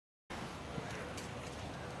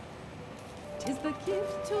'Tis the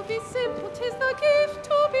gift to be simple, 'tis the gift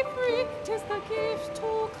to be free, 'tis the gift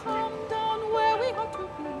to come down where we ought to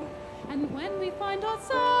be. And when we find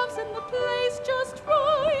ourselves in the place just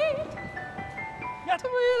right,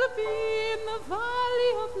 we'll be in the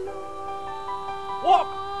valley of love. Walk,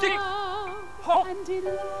 tick, hop, and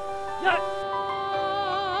delight.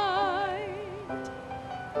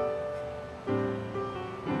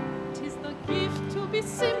 Tis the gift to be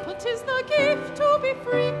simple, 'tis the gift to be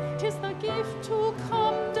free, 'tis the gift to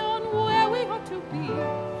come down where we ought to be.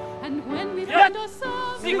 And when we find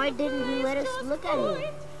ourselves, why didn't you let us look at him?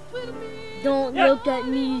 We'll be Don't look at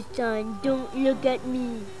me, son. Don't look at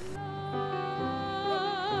me.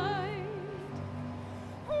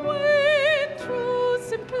 When true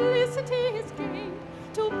simplicity is gained,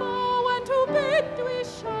 to bow and to bend we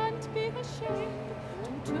shan't be ashamed.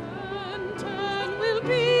 To turn will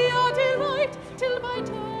be our delight, till by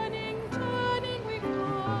turning we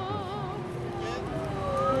come.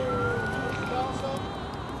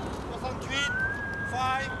 68,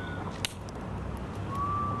 5.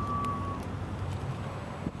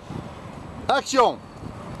 Action!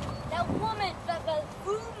 That woman,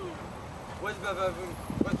 Vavavoom. What's Vavavoom?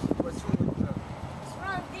 What's wrong with her? What's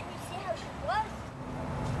wrong? Didn't you see how she was?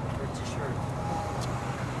 Her t-shirt.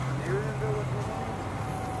 Do you remember what was on it?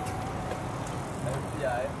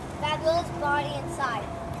 FBI. Fabulous body inside.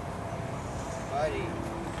 Body.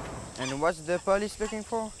 And what's the police looking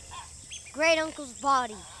for? Great uncle's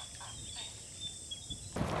body.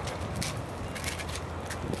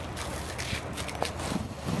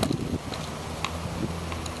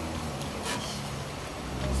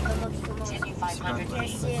 Continue 500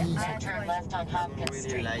 feet, then turn left on Hopkins I really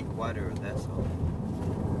Street. like water, that's all.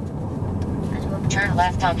 Turn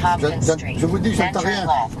left on Hopkins Street. Je vous dis, Then j'entends turn rien.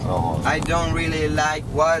 left. I don't really like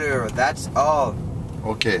water, that's all.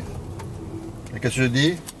 Ok. Et qu'est-ce que je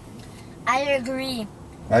dis? I agree.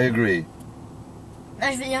 I agree.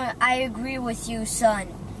 Non, je veux dire, I agree with you, son.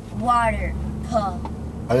 Water, pub.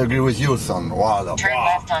 I agree with you, son. Voilà. Turn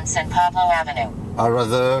left on San Pablo Avenue. I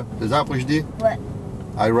rather... C'est ça après que je dis? What?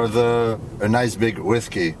 I rather a nice big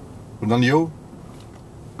whiskey. Don't you?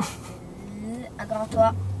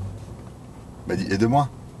 Attends-toi. Bah, aide-moi.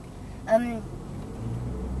 Graham.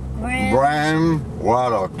 Bram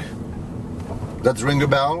Warlock. That ring a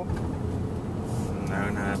bell? No,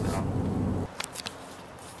 no, no.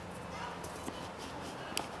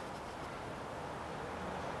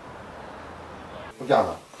 Regarde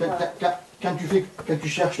là. Quand tu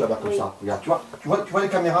cherches là-bas comme ça, regarde, tu vois les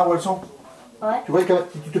caméras où elles sont? Ouais. Tu vois les caméras,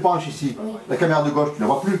 si tu te penches ici, Oui. la caméra de gauche, tu la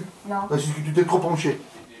vois plus? Non. Parce que tu t'es trop penché.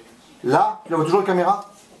 Là, tu la vois toujours la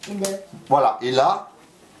caméra? Les deux. Voilà, et là,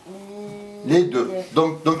 les deux.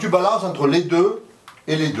 Donc tu balances entre les deux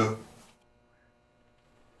et les deux.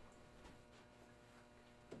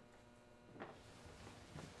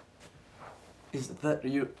 Is that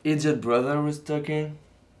your idiot brother was talking?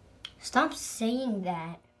 Stop saying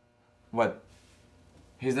that. What?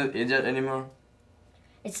 He's not idiot anymore?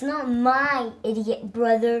 It's not my idiot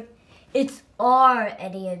brother. It's our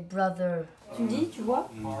idiot brother. Tu me dis, tu vois?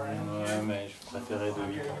 Ouais, mais je préférais de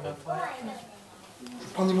vivre en fait. Je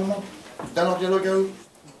prends des moments dans leur dialogue à eux.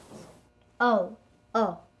 Oh,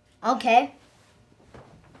 okay.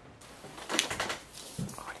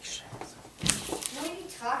 Holy shit. Who are you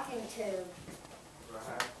talking to?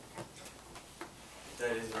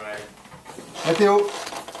 That is right. Mathéo,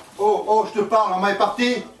 oh, je te parle, maman est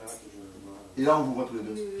partie. Et là, on vous voit tous les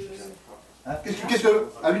deux. Hein, qu'est-ce que,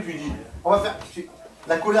 à lui, tu lui dis, on va faire,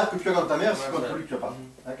 la colère que tu as contre ta mère, c'est contre lui que tu as pas.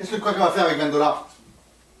 Hein, qu'est-ce que tu crois qu'on va faire avec 20 $?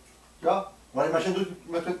 Tu vois, on va aller machin de, tu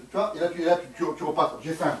vois, et là, tu repasses,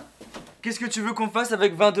 j'ai faim. Qu'est-ce que tu veux qu'on fasse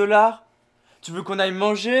avec 20 $? Tu veux qu'on aille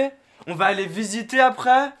manger? On va aller visiter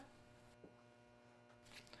après?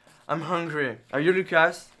 I'm hungry. Are you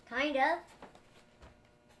Lucas? Kind of.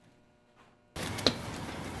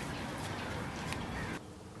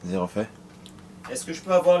 Vas-y, refais. Est-ce que je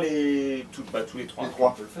peux avoir tous les trois? Les trois.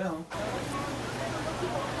 On peut le faire. Hein.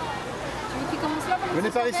 Tu veux qu'il commence là? Venez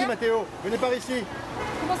par ici, Mathéo, venez par ici.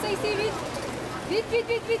 Commencez ici, vite! Vite!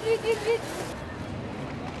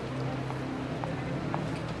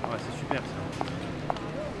 Ouais, c'est super ça.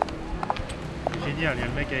 C'est génial, il y a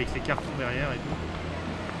le mec avec ses cartons derrière et tout.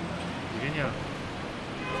 C'est génial.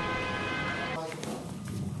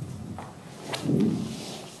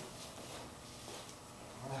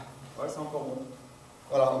 Ouais, c'est encore bon.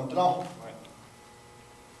 Voilà, maintenant.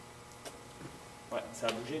 Ouais, ça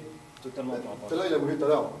a bougé totalement par rapport à Tout à l'heure, il a bougé tout à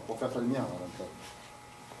l'heure pour faire sa lumière.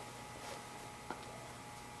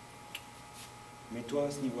 Mets-toi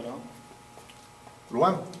à ce niveau-là.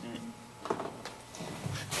 Loin.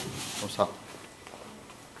 Comme ça.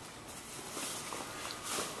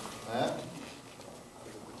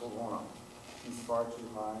 far too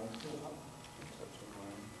high.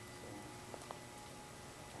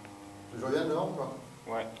 Je reviens devant ou pas?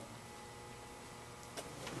 Ouais.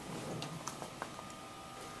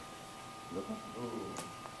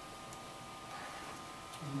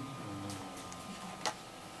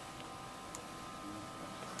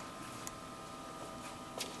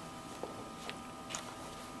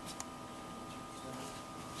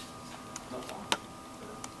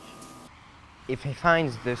 If he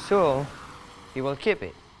finds the soul, he will keep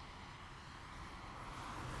it.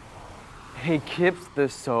 He keeps the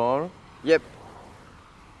soul? Yep.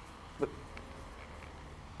 But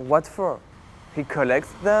what for? He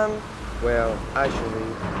collects them? Well, actually,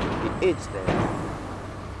 he eats them.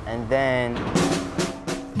 And then...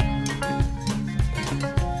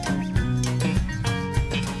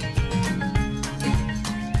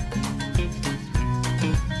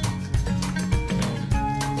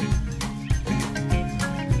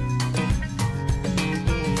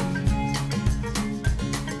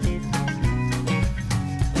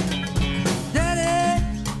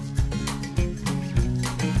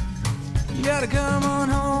 You gotta come on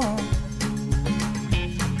home,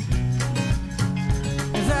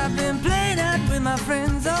 'cause I've been playing out with my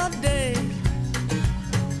friends all day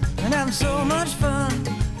and having so much fun.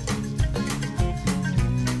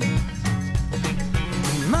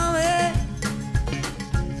 Mommy,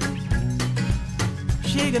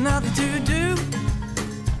 she got nothing to do.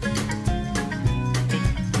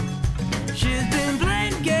 She's been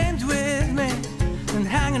playing games with me and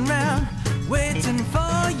hanging around waiting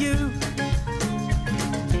for you.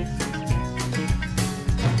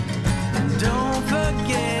 Don't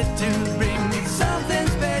forget to bring me something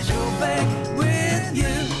special back with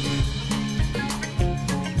you.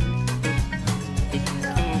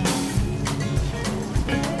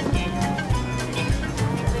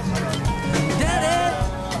 Daddy,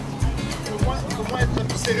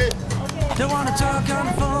 don't wanna talk on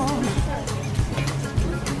the phone.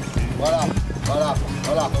 Voilà, voilà,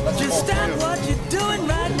 voilà. Là, c'est Just bon. stop what you're doing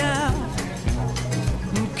right now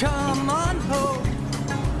and come on home.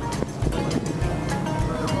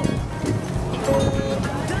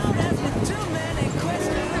 Don't ask me too many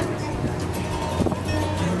questions.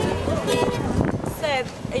 Said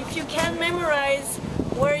if you can memorize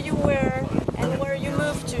where you were and where you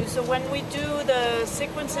moved to, so when we do the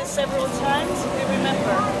sequences several times, we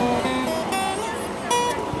remember.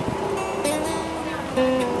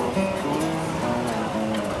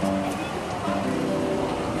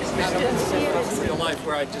 Real life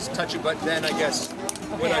where I just touch you, but then I guess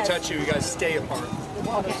when I touch you, you guys stay apart.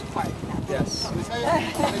 Yes.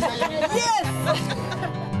 Yes!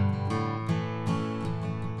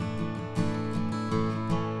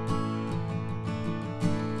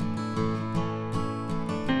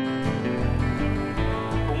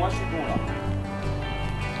 Pour moi, je suis bon là.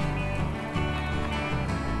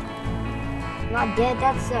 Not dead,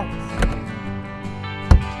 that sucks.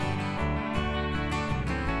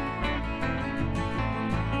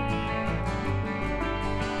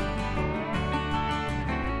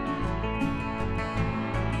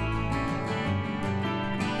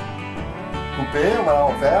 Coupé, on va la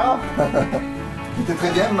refaire. C'était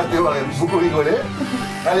très bien, Mathéo a beaucoup rigolé.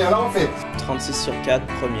 Allez, on la refait. 36 sur 4,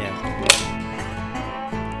 première.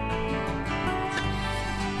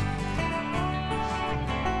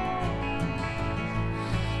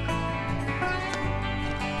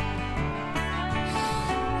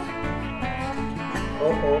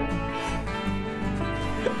 Oh oh.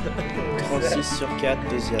 36 sur 4,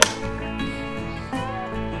 deuxième.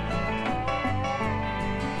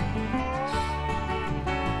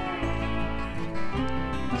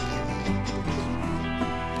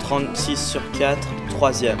 « 36 sur 4,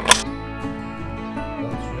 troisième. »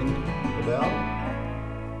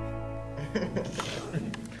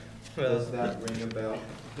 Does that ring a bell?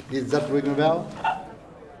 Is that ring a bell?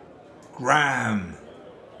 Graham.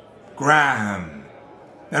 Graham.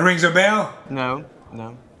 That rings a bell? No,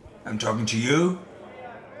 no. I'm talking to you?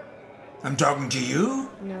 I'm talking to you?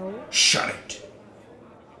 No. Shut it.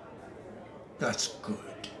 That's good.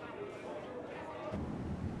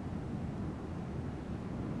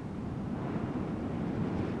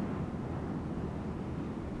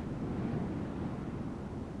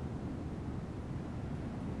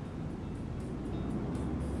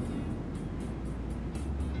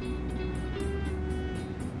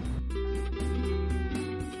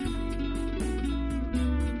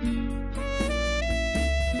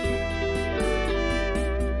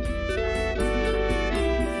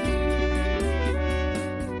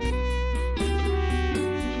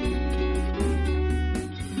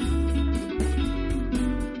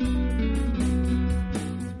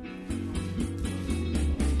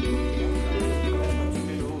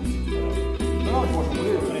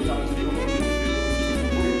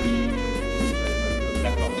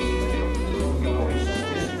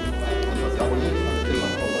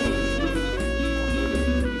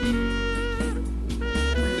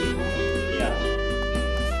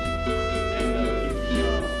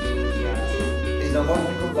 D'accord, on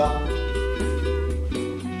fait comme ça.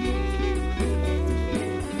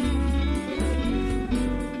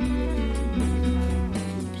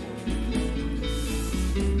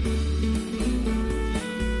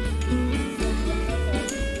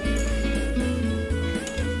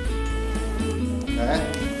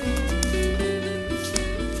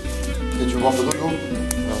 Et tu veux voir le dodo? Non.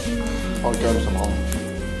 Prends le câble, ça me rend.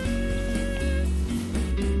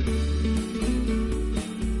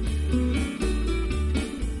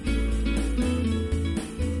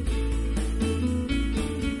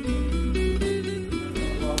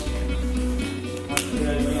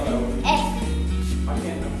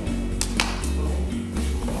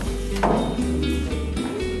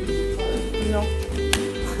 Non.